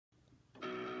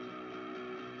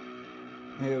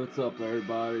Hey, what's up,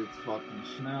 everybody? It's fucking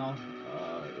Schnell.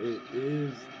 It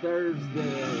is Thursday.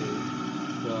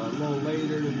 It's a little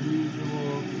later than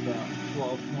usual. It's about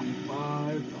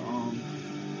 12:25.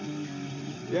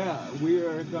 Yeah, we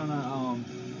are gonna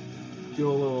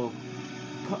do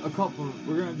a couple.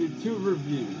 We're gonna do 2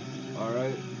 reviews. All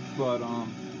right, but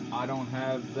I don't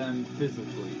have them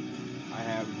physically. I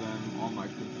have them on my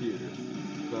computer.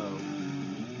 So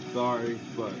sorry,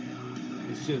 but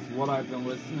it's just what I've been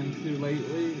listening to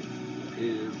lately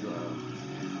is,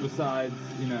 besides,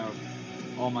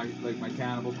 all my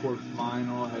Cannibal Corpse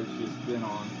vinyl has just been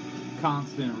on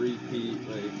constant repeat.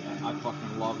 Like, I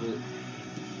fucking love it.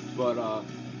 But,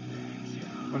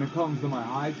 when it comes to my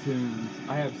iTunes,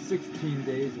 I have 16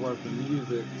 days worth of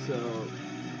music, so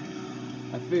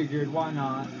I figured, why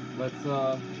not? Let's,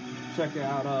 check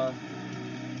out,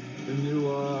 the new,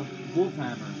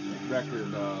 Wolfhammer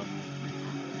record,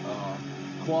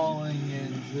 Clawing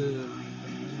into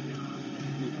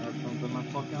something my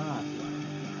fucking eye.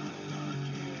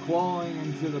 Clawing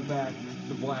into the black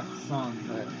sun.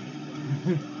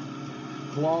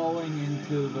 Clawing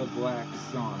into the Black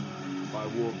Sun by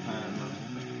Wolfhammer.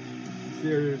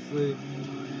 Seriously,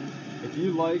 if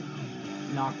you like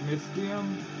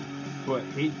Knockmistium but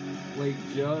hate Blake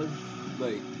Judge,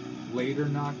 like later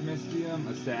Knockmistium,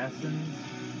 Assassins,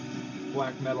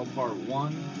 Black Metal Part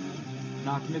 1,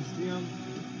 Knockmistium,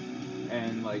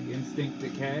 and like Instinct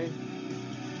Decay,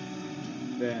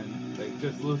 then like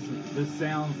just listen. This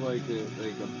sounds like a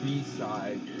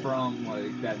B-side from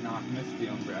like that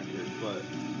Knockmistium record, but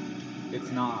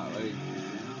it's not. Like,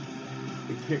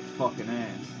 it kicks fucking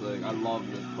ass. Like, I love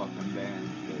this fucking band.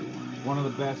 Like, one of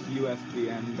the best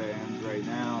USBM bands right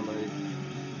now.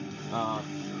 Like,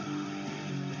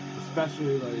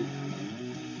 especially like.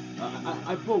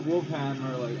 I put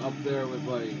Wolfhammer like up there with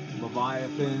like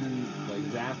Leviathan, like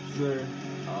Zapster,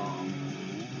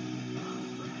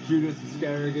 Judas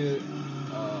Iscariot,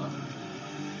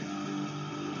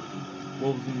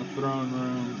 Wolves in the Throne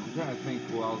Room. I'm trying to think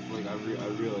who else like I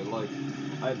really like.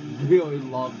 I really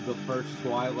loved the first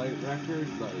Twilight record.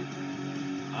 Like,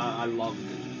 I loved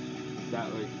it.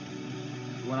 That, like,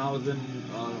 when I was in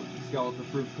Skeleton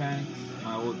Proof Tanks,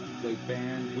 my old like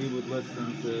band, we would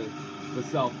listen to the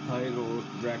self-titled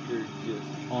record just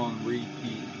on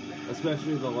repeat,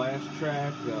 especially the last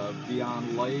track,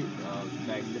 Beyond Light,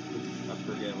 Magnificent. I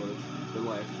forget what the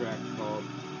last track is called.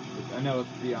 I know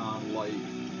it's Beyond Light,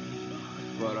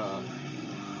 but I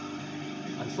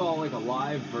saw like a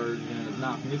live version of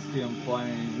Knockmistium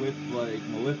playing with like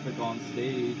Malefic on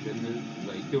stage, and they're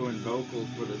like doing vocals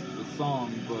for the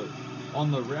song, but on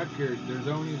the record there's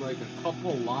only like a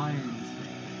couple lines,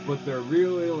 but they're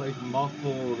really like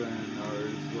muffled and are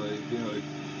like, like,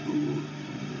 ooh.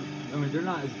 I mean, they're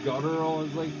not as guttural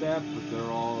as like that, but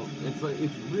they're all, it's like,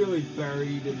 it's really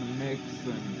buried in the mix.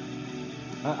 And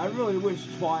I really wish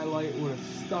Twilight would have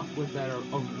stuck with that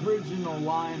original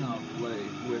lineup,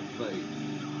 like, with like,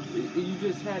 you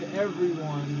just had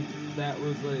everyone that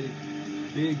was like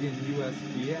big in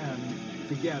USBM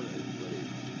together.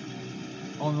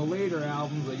 On the later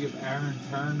albums, like, you have Aaron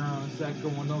Turner on the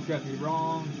second one. Don't get me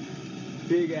wrong,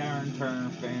 big Aaron Turner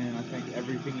fan. I think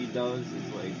everything he does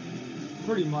is like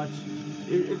pretty much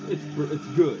it's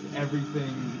good.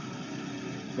 Everything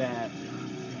that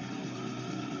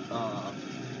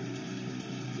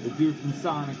the dude from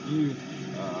Sonic Youth,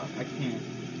 I can't,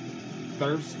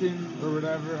 Thurston or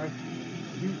whatever.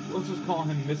 Let's just call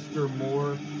him Mr.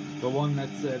 Moore. The one that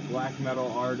said black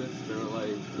metal artists are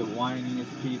like the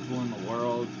whiniest people in the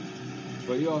world.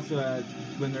 But you also had,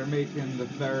 when they're making the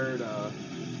third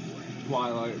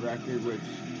Twilight record, which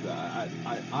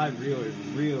I really,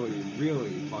 really,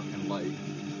 really fucking like.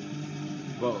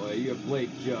 But like, you have Blake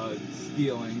Judd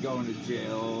stealing, going to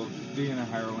jail, being a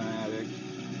heroin addict,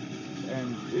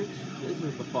 and it's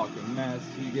just a fucking mess.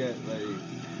 You get like,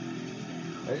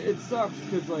 it sucks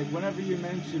because like whenever you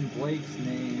mention Blake's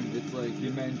name, it's like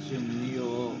you mention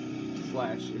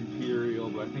Neil/Imperial,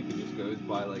 but I think it just goes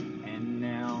by like N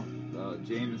now.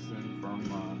 Jameson from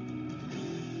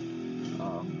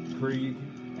Krieg,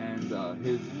 and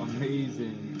his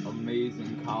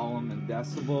amazing column in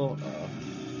Decibel. I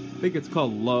think it's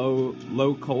called Low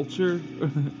Culture.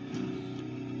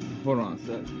 Hold on a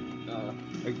sec.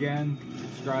 Again,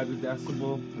 subscribe to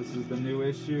Decibel. This is the new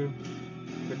issue.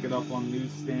 Pick it up on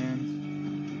newsstands.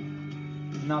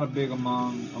 Not a big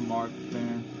Amon Amarth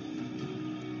fan,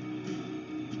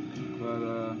 but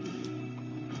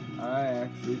I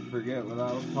actually forget what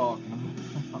I was talking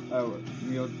about. Oh,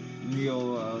 Neil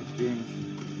Jameson.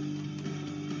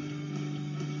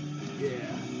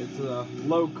 Yeah, it's a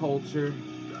Low Culture.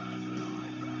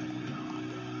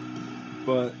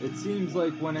 But it seems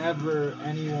like whenever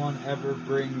anyone ever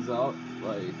brings up,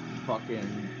 like,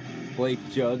 fucking Blake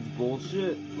Judd's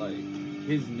bullshit, like,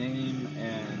 his name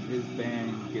and his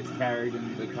band gets carried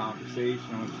into the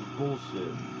conversation, which is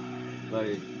bullshit.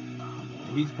 Like,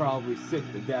 he's probably sick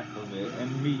to death of it,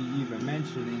 and me even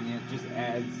mentioning it just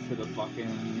adds to the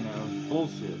fucking, you know,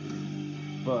 bullshit.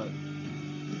 But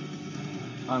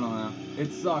I don't know.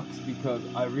 It sucks because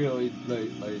I really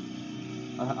like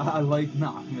I like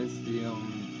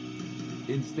Knockmistium,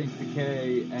 Instinct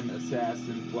Decay, and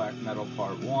Assassin Black Metal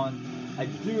Part 1. I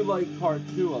do like Part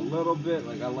 2 a little bit.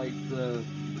 Like, I like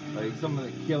some of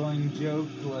the Killing Joke,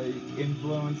 like,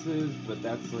 influences, but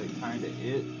that's, like, kind of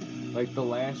it. Like, the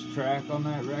last track on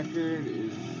that record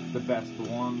is the best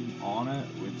one on it,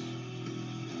 which,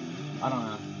 I don't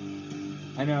know.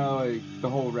 I know, like, the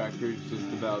whole record's just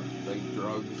about, like,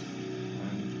 drugs,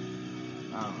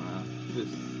 and, I don't know,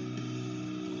 just,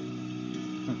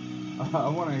 I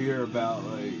want to hear about,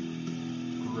 like,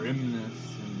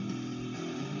 grimness and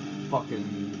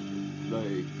fucking,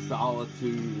 like,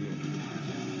 solitude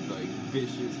and, like,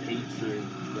 vicious hatred,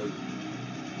 like,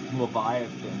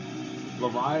 Leviathan.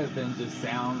 Leviathan just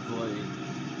sounds like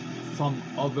some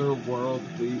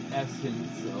otherworldly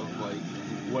essence of, like,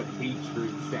 what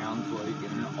hatred sounds like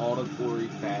in an auditory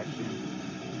fashion.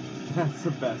 That's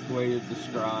the best way to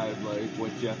describe, like,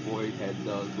 what Jeff Whitehead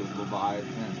does with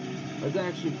Leviathan. It's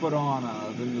actually put on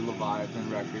the new Leviathan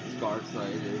record,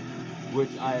 Scar-Sighted,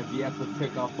 which I have yet to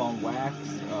pick up on wax.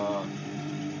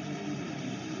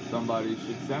 Somebody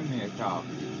should send me a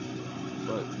copy.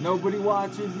 But nobody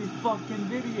watches these fucking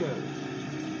videos.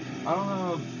 I don't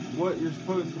know what you're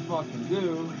supposed to fucking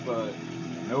do, but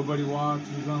nobody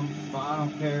watches them. But I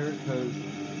don't care, because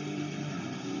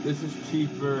this is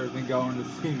cheaper than going to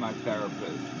see my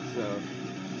therapist. So,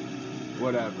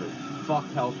 whatever. Fuck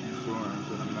health insurance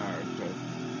in America. It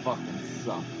fucking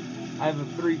sucks. I have a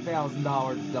 $3,000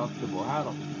 deductible. How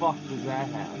the fuck does that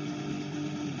happen?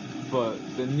 But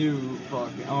the new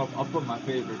fucking... I'll put my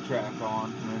favorite track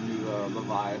on from the new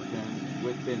Leviathan,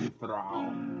 Within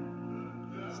Thrall.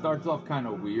 Starts off kind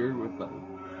of weird with like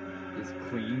his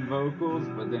clean vocals,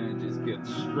 but then it just gets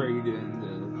straight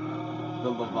into the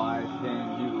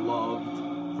Leviathan you loved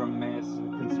from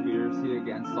Massive Conspiracy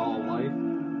Against All Life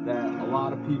that a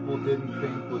lot of people didn't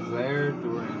think was there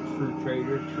during True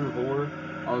Traitor, True Horror.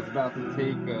 I was about to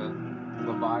take a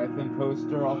Leviathan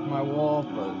poster off my wall,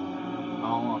 but I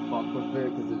don't want to fuck with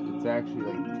it because it's actually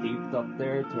like taped up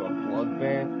there to a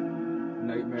bloodbath.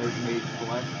 Nightmares Made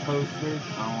Flesh poster.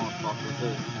 I don't want to fuck with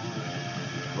it.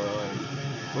 But like,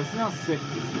 listen how sick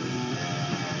this is.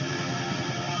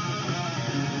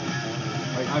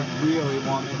 Like, I really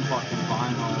want the fucking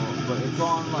vinyl, but it's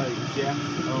on like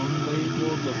Jeff's own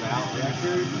label, Devout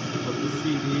Records, but the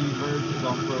CD version's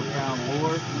on Profound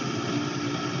Lore.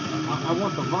 I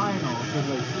want the vinyl because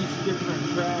like each different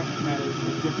track has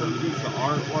a different piece of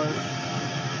artwork,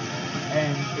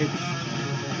 and it's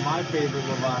my favorite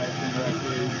Leviathan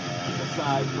record,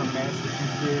 aside from Massive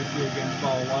Conspiracy Against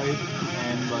All Life,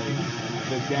 and like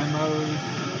the demos,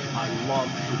 I love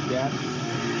to death,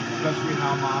 especially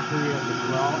How Mockery of the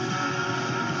Cross,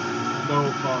 so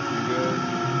fucking good,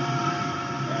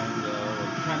 and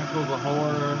Tentacles of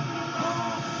Horror,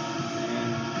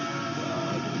 and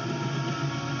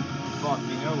fuck,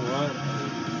 you know what?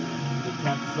 The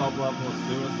 10th Sublevel of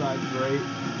Suicide's great.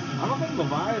 I don't think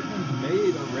Leviathan's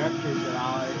made a record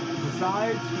that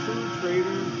besides True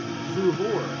Traitor, True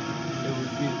Horror, it was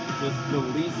just the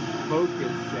least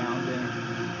focused sounding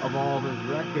of all of his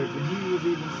records, and he was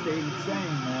even stated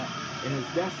saying that in his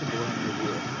Decibel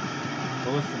interview.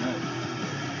 But listen to this.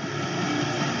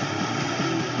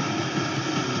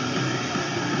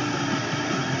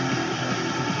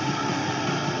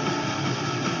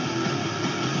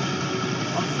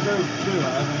 Too. I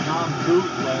have a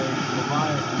non-bootleg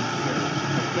Leviathan shirt.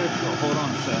 Official. Hold on a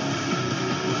second.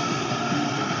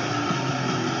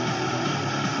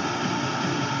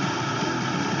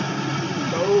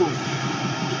 Oh!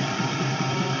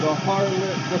 The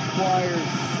harlot requires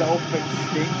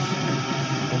self-extinction.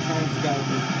 And then it's got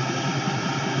this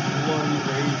bloody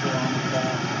razor on the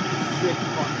back. Sick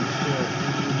fucking shirt.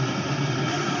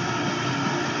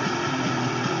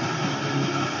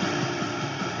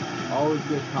 Always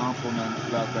get compliments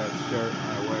about that shirt when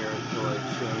I wear it to like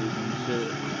shows and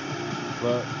shit.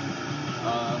 But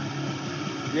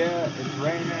yeah, it's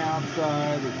raining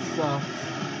outside, it sucks.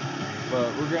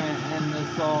 But we're gonna end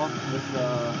this off with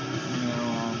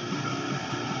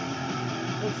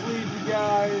let's leave you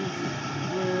guys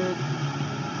with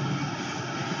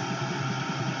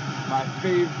my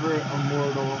favorite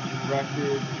Immortal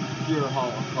record, Pure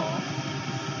Holocaust.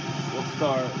 We'll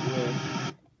start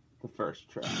with the first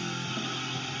track,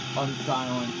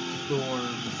 Unsilent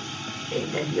Storm.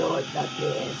 In the North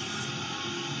Abyss.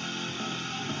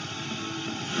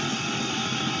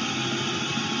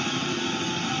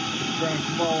 Frank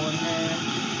Molinhan.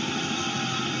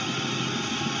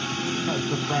 That's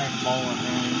the Frank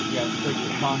Molinhan. You gotta stick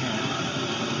your tongue out.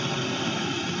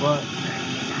 But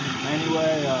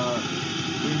anyway,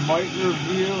 we might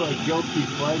review a guilty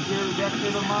pleasure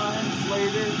record of mine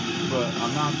later, but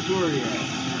I'm not sure yet.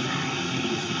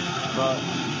 But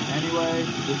anyway,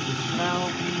 this is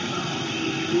Smell.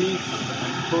 Peace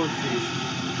and pussies.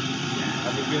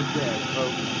 Have a good day,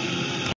 folks.